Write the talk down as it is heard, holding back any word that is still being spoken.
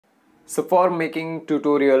So for making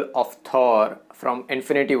tutorial of Thor from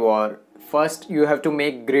Infinity War, first you have to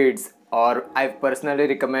make grids, or I personally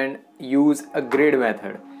recommend use a grid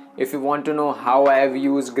method. If you want to know how I have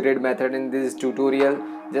used grid method in this tutorial,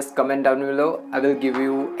 just comment down below. I will give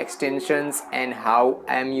you extensions and how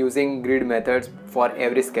I am using grid methods for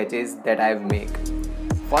every sketches that I have made.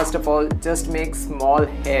 First of all, just make small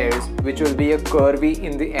hairs which will be a curvy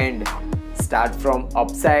in the end. Start from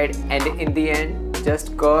upside and in the end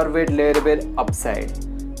just curve it little bit upside.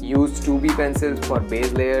 Use 2B pencils for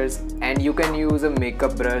base layers, and you can use a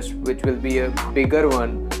makeup brush which will be a bigger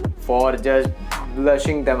one for just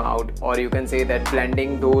blushing them out, or you can say that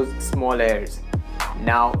blending those small hairs.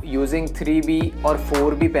 Now using 3B or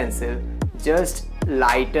 4B pencil, just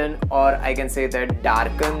lighten, or I can say that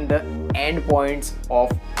darken the end points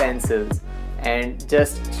of pencils, and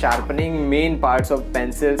just sharpening main parts of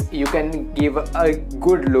pencils, you can give a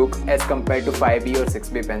good look as compared to 5B or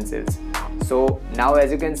 6B pencils. So now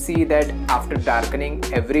as you can see that after darkening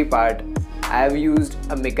every part, I have used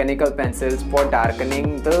a mechanical pencils for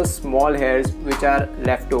darkening the small hairs which are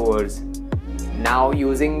leftovers. Now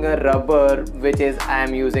using a rubber, which is I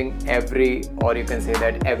am using every, or you can say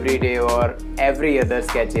that every day or every other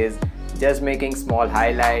sketches, just making small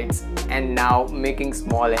highlights and now making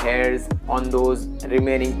small hairs on those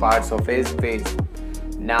remaining parts of his face.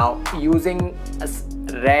 Now using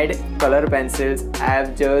red color pencils, I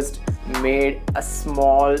have just made a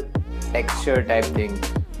small texture type thing,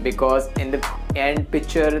 because in the end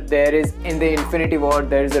picture there is, in the Infinity War,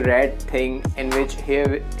 there is a red thing in which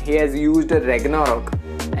he has used a ragnarok,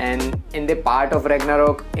 and in the part of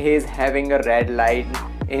ragnarok he is having a red light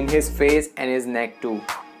in his face and his neck too.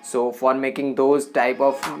 So for making those type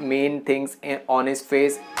of main things on his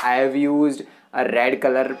face, I have used a red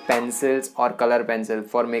color pencils or color pencil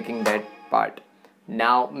for making that part.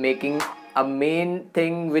 Now making a main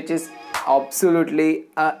thing which is absolutely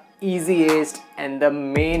easiest and the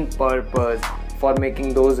main purpose for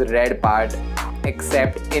making those red part,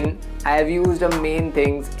 except in I have used a main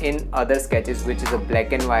things in other sketches which is a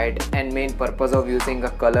black and white, and main purpose of using a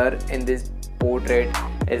color in this portrait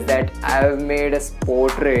is that I have made a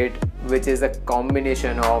portrait which is a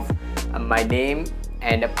combination of my name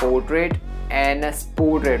and a portrait, and a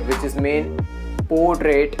portrait which is main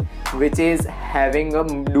portrait which is having a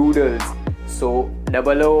doodles. So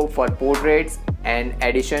double O for portraits and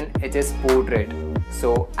addition it is portrait.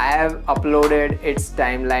 So I have uploaded its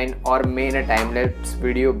timeline or made a time-lapse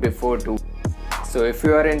video before too. So if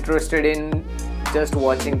you are interested in just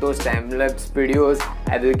watching those time-lapse videos,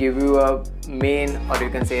 I will give you a main, or you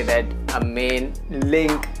can say that a main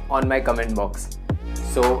link on my comment box.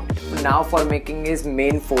 So now for making his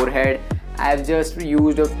main forehead, I have just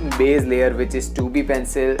used a base layer which is 2B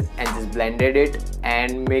pencil and just blended it,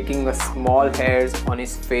 and making a small hairs on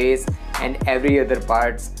his face and every other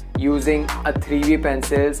parts. Using a 3B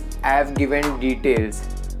pencils, I have given details.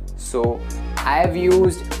 So I have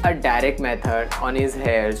used a direct method on his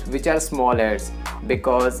hairs which are small hairs,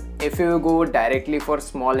 because if you go directly for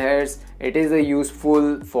small hairs, it is a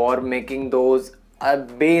useful for making those a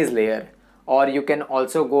base layer, or you can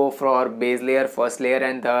also go for base layer, first layer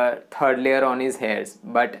and the third layer on his hairs,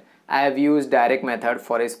 but I have used direct method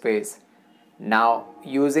for his face. Now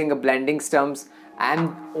using a blending stumps, I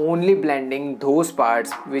am only blending those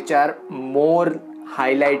parts which are more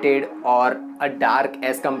highlighted or a dark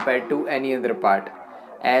as compared to any other part,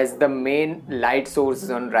 as the main light source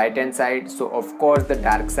is on right hand side, so of course the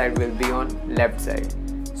dark side will be on left side.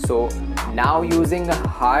 So now using a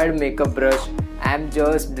hard makeup brush, I am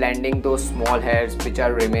just blending those small hairs which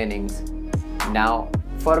are remaining. Now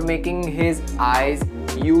for making his eyes,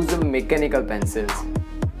 use a mechanical pencils.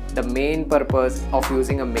 The main purpose of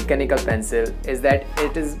using a mechanical pencil is that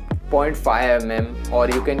it is 0.5 mm, or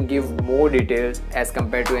you can give more details as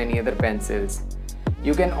compared to any other pencils.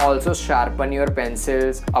 You can also sharpen your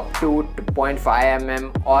pencils up to 0.5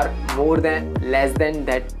 mm or more than less than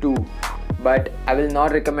that too, but I will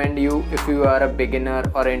not recommend you if you are a beginner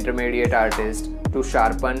or intermediate artist to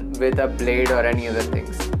sharpen with a blade or any other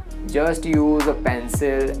things. Just use a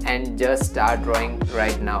pencil and just start drawing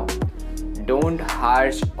right now. Don't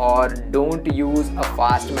harsh or don't use a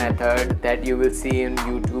fast method that you will see in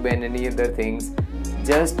YouTube and any other things.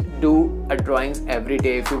 Just do a drawings every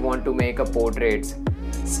day if you want to make a portraits.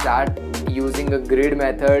 Start using a grid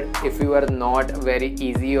method if you are not very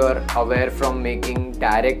easy or aware from making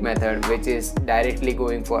direct method, which is directly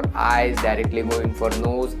going for eyes, directly going for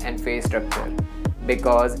nose and face structure.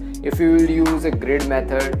 Because if you will use a grid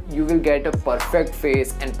method, you will get a perfect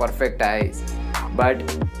face and perfect eyes. But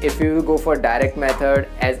if you will go for direct method,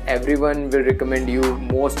 as everyone will recommend you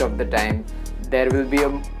most of the time, there will be a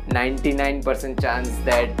 99% chance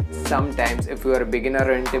that sometimes if you are a beginner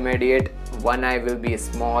or intermediate, one eye will be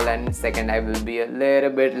small and second eye will be a little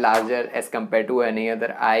bit larger as compared to any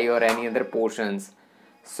other eye or any other portions.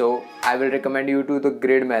 So I will recommend you to the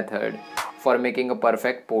grid method for making a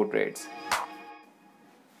perfect portraits.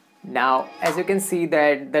 Now as you can see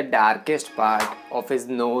that the darkest part of his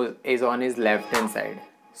nose is on his left hand side.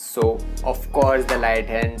 So of course the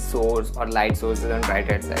light source is on right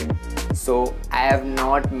hand side. So I have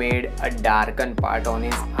not made a darkened part on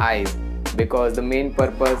his eyes because the main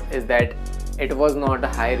purpose is that it was not a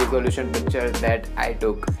high resolution picture that I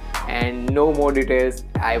took and no more details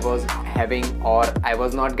I was having, or I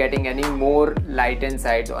was not getting any more light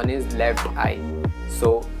sides on his left eye.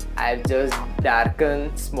 So I've just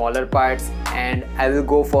darkened smaller parts and I will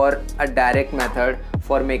go for a direct method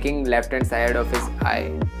for making left hand side of his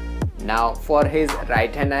eye. Now for his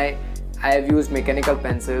right hand eye, I have used mechanical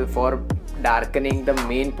pencil for darkening the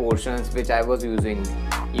main portions which I was using.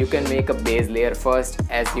 You can make a base layer first.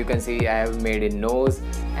 As you can see, I have made a nose,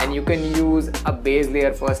 and you can use a base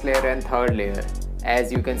layer, first layer and third layer,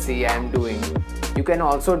 as you can see I am doing. You can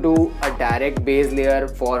also do a direct base layer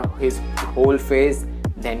for his whole face,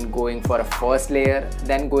 then going for a first layer,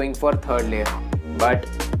 then going for third layer. But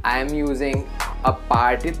I am using a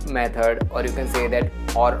part method, or you can say that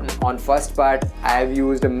on first part I have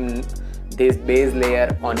used this base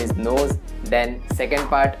layer on his nose, then second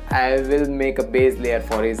part I will make a base layer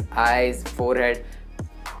for his eyes, forehead.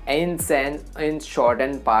 In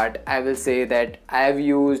shortened part I will say that I have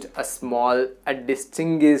used a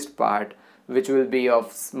distinguished part which will be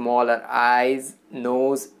of smaller eyes,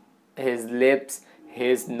 nose, his lips,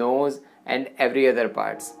 his nose and every other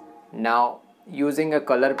parts. Now using a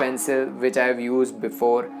color pencil which I have used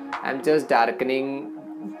before, I am just darkening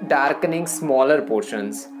smaller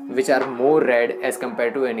portions which are more red as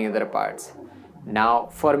compared to any other parts. Now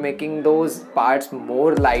for making those parts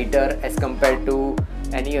more lighter as compared to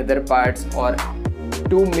any other parts, or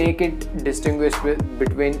to make it distinguish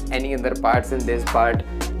between any other parts in this part,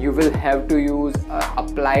 you will have to use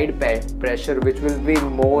applied pressure which will be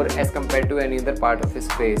more as compared to any other part of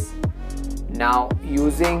his face. Now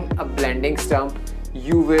using a blending stump,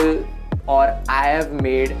 I have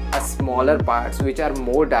made a smaller parts which are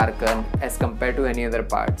more darkened as compared to any other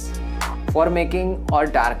parts. For making or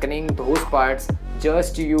darkening those parts,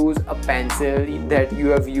 just use a pencil that you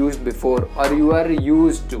have used before or you are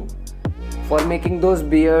used to. For making those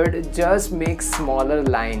beard, just make smaller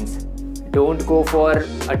lines. Don't go for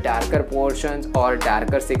a darker portions or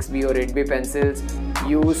darker 6B or 8B pencils.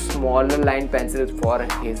 Use smaller line pencils for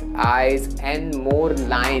his eyes and more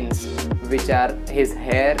lines which are his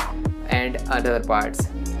hair and other parts.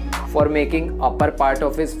 For making upper part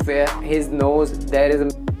of his nose,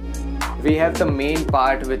 we have the main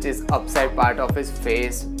part which is upside part of his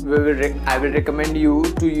face. I will recommend you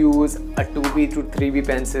to use a 2B to 3B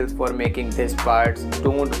pencils for making this parts.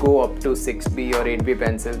 Don't go up to 6B or 8B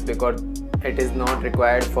pencils because it is not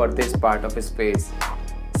required for this part of his face.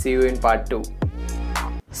 See you in part 2.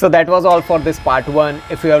 So that was all for this part 1.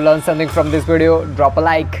 If you have learned something from this video, drop a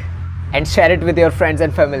like and share it with your friends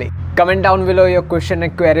and family. Comment down below your question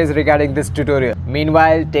and queries regarding this tutorial.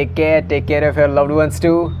 Meanwhile, take care of your loved ones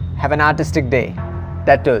too. Have an artistic day.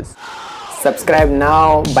 That is. Subscribe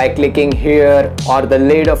now by clicking here, or the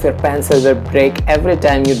lid of your pencil will break every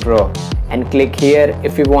time you draw. And click here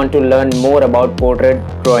if you want to learn more about portrait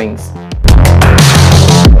drawings.